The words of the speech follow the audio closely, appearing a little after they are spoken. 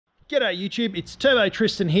G'day YouTube, it's Turbo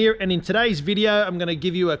Tristan here, and in today's video I'm going to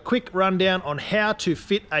give you a quick rundown on how to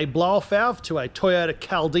fit a blow-off valve to a Toyota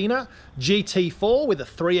Caldina GT4 with a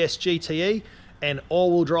 3S GTE and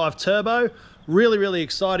all-wheel drive turbo. Really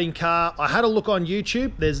exciting car. I had a look on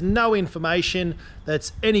YouTube. There's no information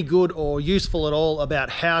that's any good or useful at all about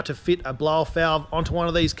how to fit a blow-off valve onto one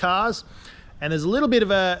of these cars, and there's a little bit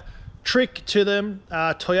of a trick to them.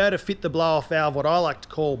 Toyota fit the blow-off valve what I like to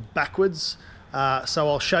call backwards. So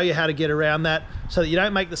I'll show you how to get around that so that you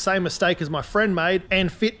don't make the same mistake as my friend made and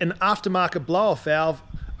fit an aftermarket blow-off valve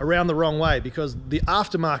around the wrong way, because the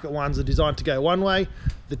aftermarket ones are designed to go one way,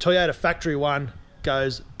 the Toyota factory one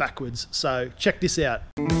goes backwards. So check this out.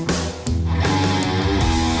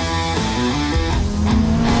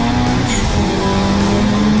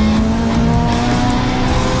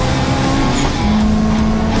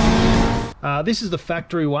 This is the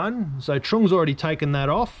factory one, so Trung's already taken that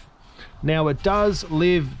off. Now it does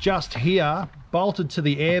live just here, bolted to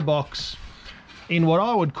the airbox in what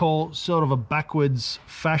I would call sort of a backwards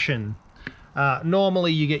fashion.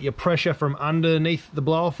 Normally you get your pressure from underneath the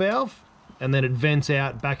blow-off valve and then it vents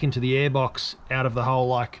out back into the airbox out of the hole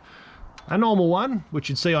like a normal one, which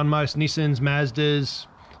you'd see on most Nissans, Mazdas,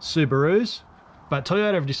 Subarus. But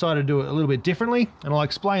Toyota have decided to do it a little bit differently, and I'll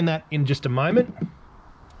explain that in just a moment.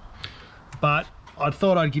 But I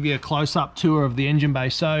thought I'd give you a close-up tour of the engine bay.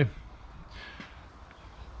 So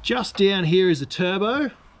just down here is a turbo,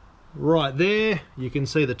 right there. You can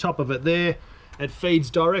see the top of it there. It feeds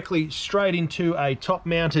directly straight into a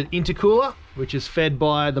top-mounted intercooler, which is fed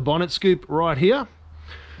by the bonnet scoop right here.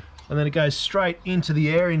 And then it goes straight into the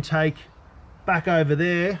air intake back over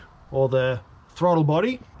there, or the throttle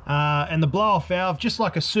body. And the blow-off valve, just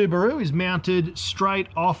like a Subaru, is mounted straight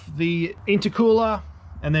off the intercooler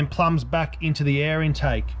and then plumbs back into the air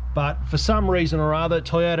intake. But for some reason or other,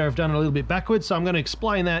 Toyota have done it a little bit backwards, so I'm going to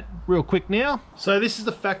explain that real quick now. So this is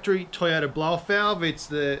the factory Toyota blow-off valve. It's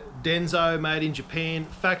the Denso made in Japan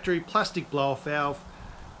factory plastic blow-off valve,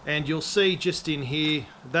 and you'll see just in here,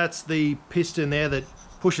 that's the piston there that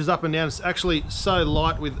pushes up and down. It's actually so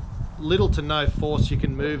light, with little to no force you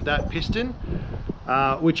can move that piston,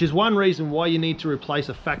 which is one reason why you need to replace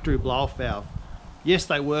a factory blow-off valve. Yes,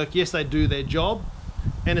 they work, yes, they do their job.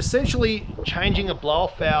 And essentially, changing a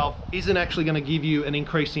blow-off valve isn't actually going to give you an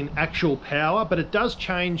increase in actual power, but it does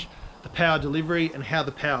change the power delivery and how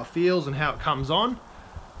the power feels and how it comes on.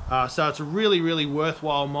 So it's a really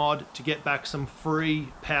worthwhile mod to get back some free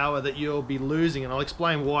power that you'll be losing, and I'll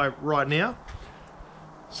explain why right now.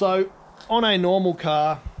 So on a normal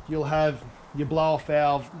car, you'll have your blow-off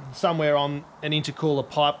valve somewhere on an intercooler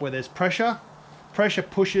pipe where there's pressure. Pressure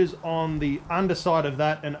pushes on the underside of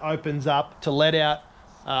that and opens up to let out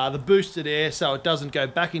the boosted air, so it doesn't go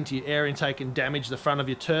back into your air intake and damage the front of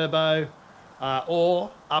your turbo,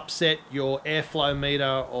 or upset your airflow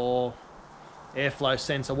meter or airflow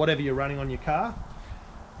sensor, whatever you're running on your car.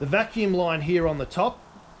 The vacuum line here on the top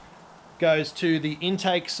goes to the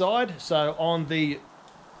intake side, so on the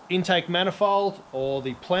intake manifold or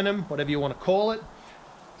the plenum, whatever you want to call it.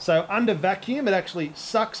 So under vacuum, it actually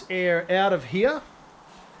sucks air out of here,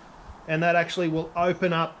 and that actually will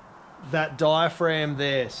open up that diaphragm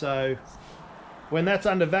there. So when that's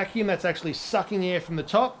under vacuum, that's actually sucking air from the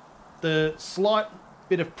top. The slight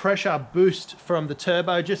bit of pressure boost from the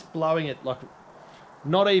turbo, just blowing it like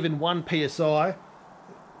not even 1 psi,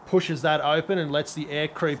 pushes that open and lets the air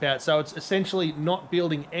creep out. So it's essentially not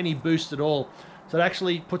building any boost at all. So it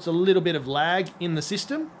actually puts a little bit of lag in the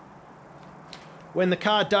system. When the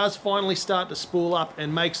car does finally start to spool up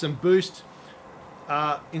and make some boost,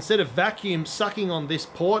 instead of vacuum sucking on this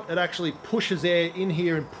port, it actually pushes air in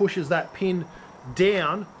here and pushes that pin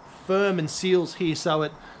down firm and seals here. So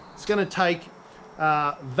it's going to take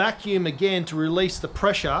vacuum again to release the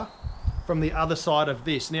pressure from the other side of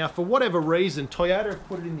this. Now, for whatever reason, Toyota have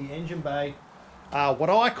put it in the engine bay what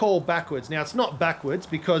I call backwards. Now, it's not backwards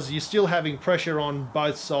because you're still having pressure on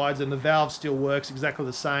both sides and the valve still works exactly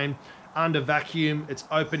the same. Under vacuum, it's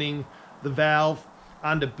opening the valve.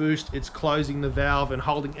 Under boost, it's closing the valve and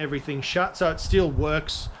holding everything shut, so it still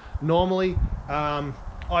works normally.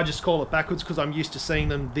 I just call it backwards because I'm used to seeing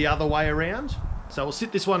them the other way around. So we'll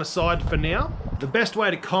sit this one aside for now. The best way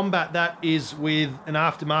to combat that is with an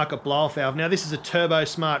aftermarket blow-off valve. Now, this is a Turbo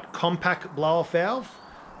Smart compact blow-off valve,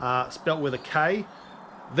 spelt with a K.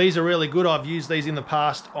 These are really good. I've used these in the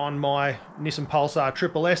past on my Nissan Pulsar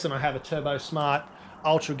SSS, and I have a Turbo Smart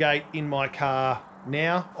Ultra Gate in my car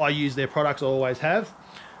now. I use their products, I always have.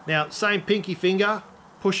 Now, same pinky finger,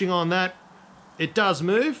 pushing on that, it does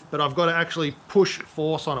move, but I've got to actually push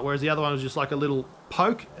force on it, whereas the other one was just like a little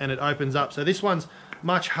poke and it opens up. So this one's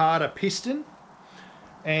much harder piston.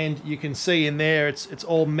 and you can see in there it's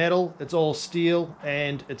all metal, it's all steel,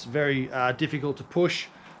 and it's very difficult to push.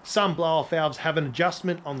 Some blow-off valves have an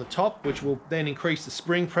adjustment on the top which will then increase the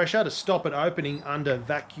spring pressure to stop it opening under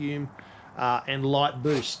vacuum and light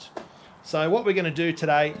boost. So what we're going to do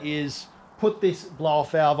today is put this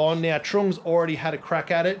blow-off valve on. Now Trung's already had a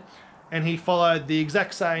crack at it, and he followed the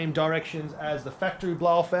exact same directions as the factory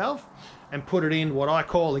blow-off valve and put it in what I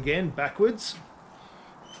call, again, backwards.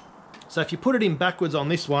 So if you put it in backwards on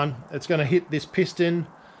this one, it's going to hit this piston.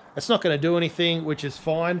 It's not going to do anything, which is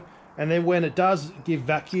fine. And then when it does give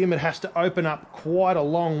vacuum, it has to open up quite a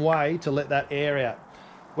long way to let that air out.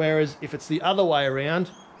 Whereas if it's the other way around,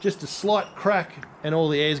 just a slight crack and all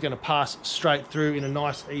the air is going to pass straight through in a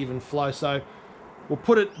nice even flow. So we'll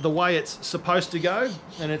put it the way it's supposed to go,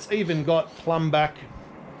 and it's even got plumb back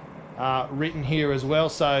written here as well.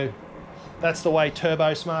 So that's the way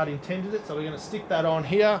Turbo Smart intended it. So we're going to stick that on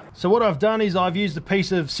here. So what I've done is I've used a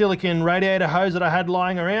piece of silicone radiator hose that I had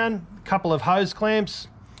lying around, a couple of hose clamps,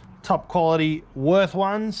 top quality Worth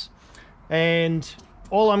ones, and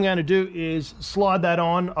all I'm going to do is slide that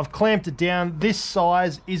on. I've clamped it down. This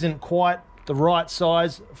size isn't quite the right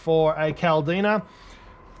size for a Caldina.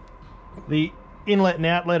 The inlet and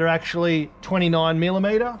outlet are actually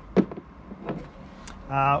 29mm,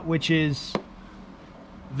 which is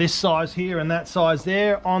this size here and that size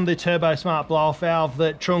there. On the Turbo Smart blow-off valve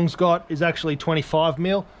that Trung's got is actually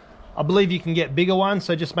 25mm. I believe you can get bigger ones,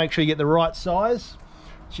 so just make sure you get the right size.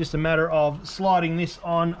 It's just a matter of sliding this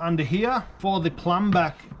on under here. For the plumb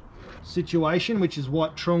back situation, which is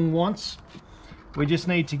what Trung wants, we just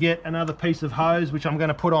need to get another piece of hose, which I'm going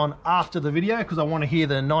to put on after the video because I want to hear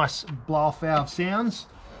the nice blow-off valve sounds,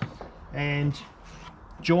 and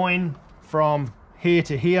join from here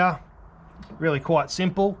to here. Really quite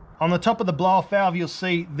simple. On the top of the blow-off valve, you'll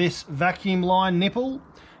see this vacuum line nipple.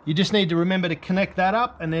 You just need to remember to connect that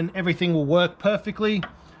up, and then everything will work perfectly.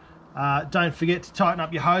 Don't forget to tighten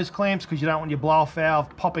up your hose clamps because you don't want your blow-off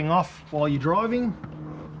valve popping off while you're driving,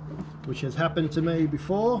 which has happened to me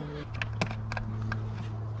before.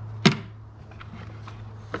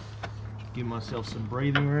 Give myself some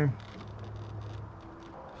breathing room.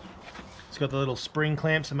 It's got the little spring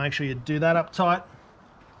clamp, so make sure you do that up tight.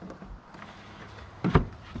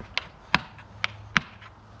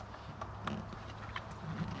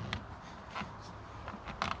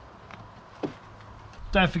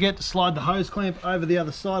 Don't forget to slide the hose clamp over the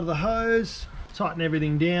other side of the hose. Tighten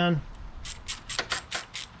everything down.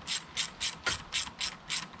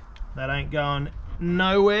 That ain't going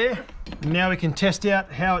nowhere. Now we can test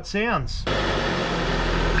out how it sounds.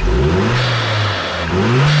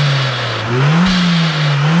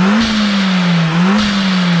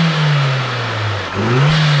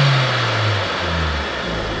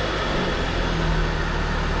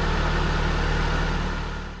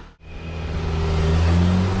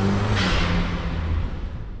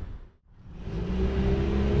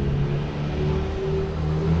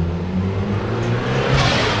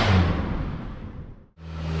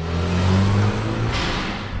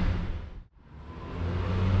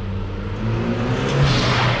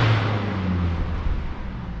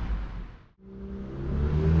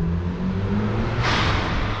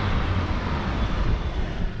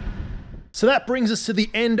 So that brings us to the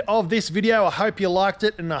end of this video. I hope you liked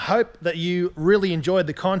it, and I hope that you really enjoyed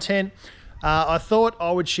the content. I thought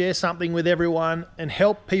I would share something with everyone and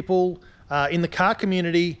help people in the car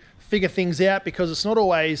community figure things out, because it's not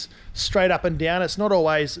always straight up and down. It's not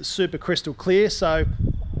always super crystal clear. So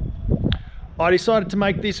I decided to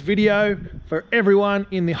make this video for everyone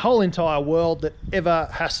in the whole entire world that ever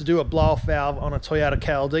has to do a blow-off valve on a Toyota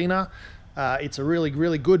Caldina. It's a really,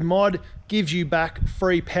 really good mod. Gives you back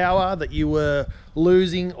free power that you were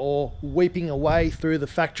losing or weeping away through the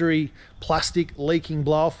factory plastic leaking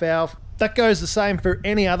blow-off valve. That goes the same for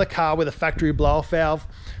any other car with a factory blow-off valve.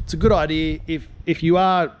 It's a good idea if you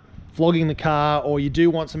are vlogging the car or you do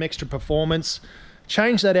want some extra performance,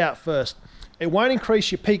 change that out first. It won't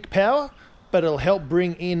increase your peak power, but it'll help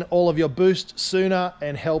bring in all of your boost sooner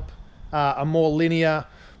and help a more linear,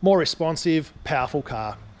 more responsive, powerful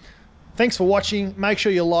car. Thanks for watching. Make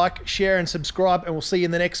sure you like, share, and subscribe, and we'll see you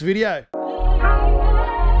in the next video.